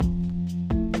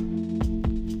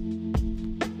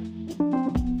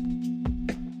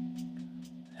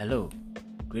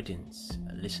Greetings,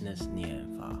 listeners near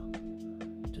and far.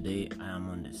 Today I am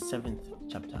on the 7th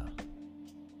chapter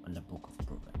on the book of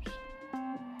Proverbs.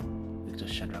 Victor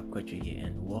Shadrach Kweche here,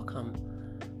 and welcome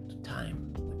to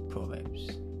Time with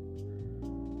Proverbs.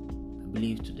 I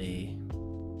believe today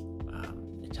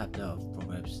the chapter of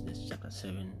Proverbs, this chapter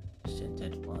 7, is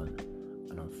centered on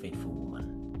an unfaithful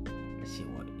woman. Let's see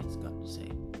what it's got to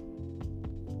say.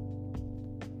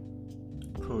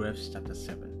 Proverbs chapter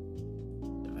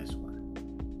 7. Verse 1.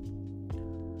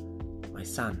 My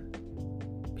son,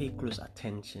 pay close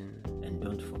attention and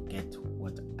don't forget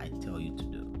what I tell you to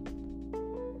do.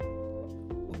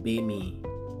 Obey me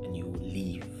and you will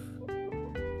live.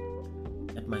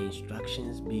 Let my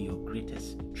instructions be your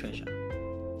greatest treasure.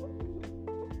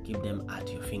 Keep them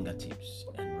at your fingertips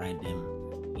and write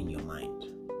them in your mind.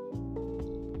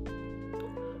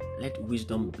 Let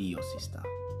wisdom be your sister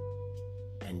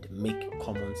and make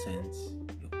common sense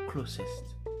your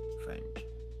closest friend.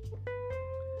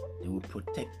 They will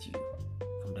protect you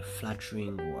from the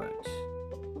flattering words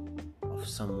of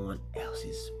someone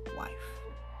else's wife.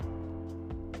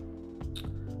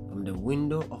 From the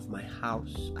window of my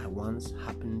house, I once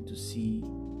happened to see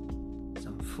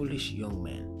some foolish young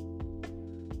men.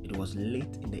 It was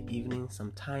late in the evening,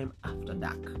 sometime after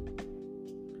dark.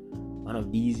 One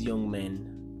of these young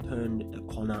men turned the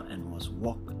corner and was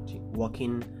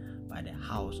walking by the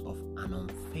house of an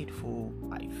unfaithful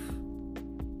wife.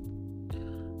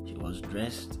 She was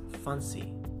dressed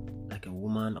fancy, like a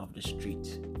woman of the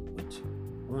street, with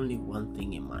only one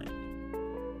thing in mind.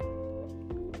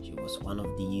 She was one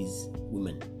of these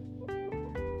women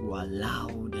who are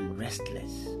loud and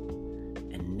restless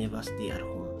and never stay at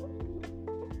home,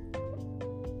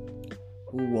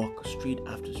 who walk street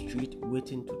after street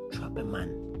waiting to trap a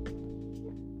man.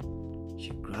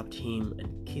 She grabbed him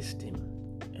and kissed him,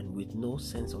 and with no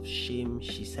sense of shame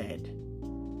she said,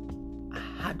 I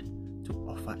had to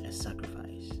offer a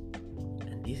sacrifice,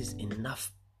 and this is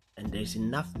enough, and there is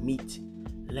enough meat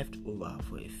left over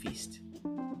for a feast.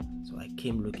 So I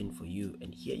came looking for you,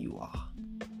 and here you are.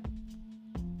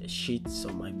 The sheets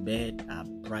on my bed are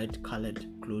bright colored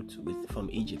clothes from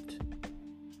Egypt,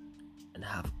 and I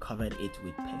have covered it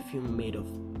with perfume made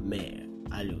of myrrh,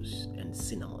 aloes, and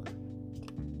cinnamon.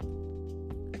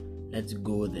 Let's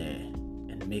go there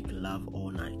and make love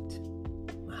all night.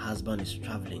 My husband is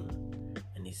traveling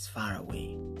and is far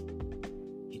away.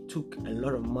 He took a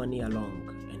lot of money along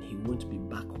and he won't be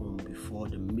back home before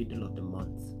the middle of the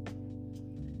month.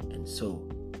 And so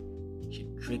she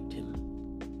tricked him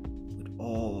with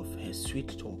all of her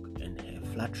sweet talk and her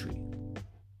flattery.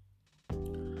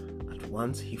 At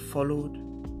once he followed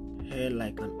her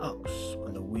like an ox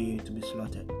on the way to be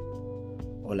slaughtered,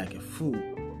 or like a fool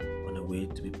on the way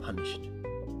to be punished,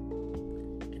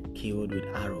 and killed with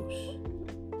arrows.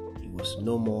 He was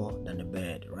no more than a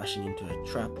bird rushing into a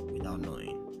trap without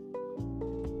knowing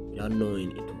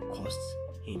it will cost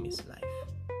him his life.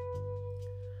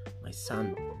 My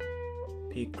son,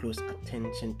 pay close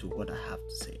attention to what I have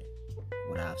to say,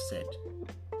 what I have said.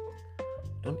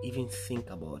 Don't even think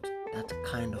about that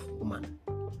kind of woman,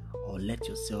 or let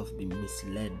yourself be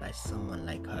misled by someone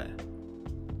like her.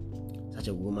 Such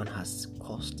a woman has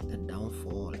caused the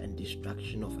downfall and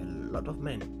destruction of a lot of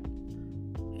men.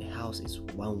 Her house is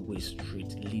one-way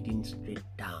street leading straight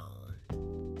down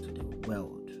to the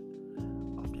world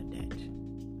of the dead.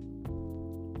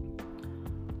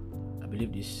 I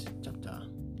believe this chapter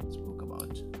spoke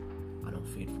about an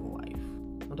unfaithful wife.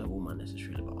 Not a woman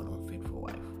necessarily, but an unfaithful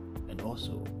wife. And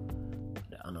also,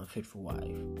 an unfaithful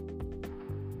wife,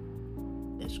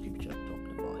 the scripture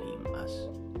talked about him as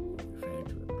referring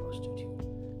to a prostitute.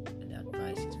 And the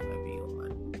advice is for every young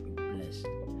man: be blessed,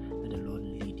 let the Lord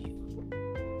lead you.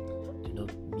 Do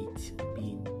not meet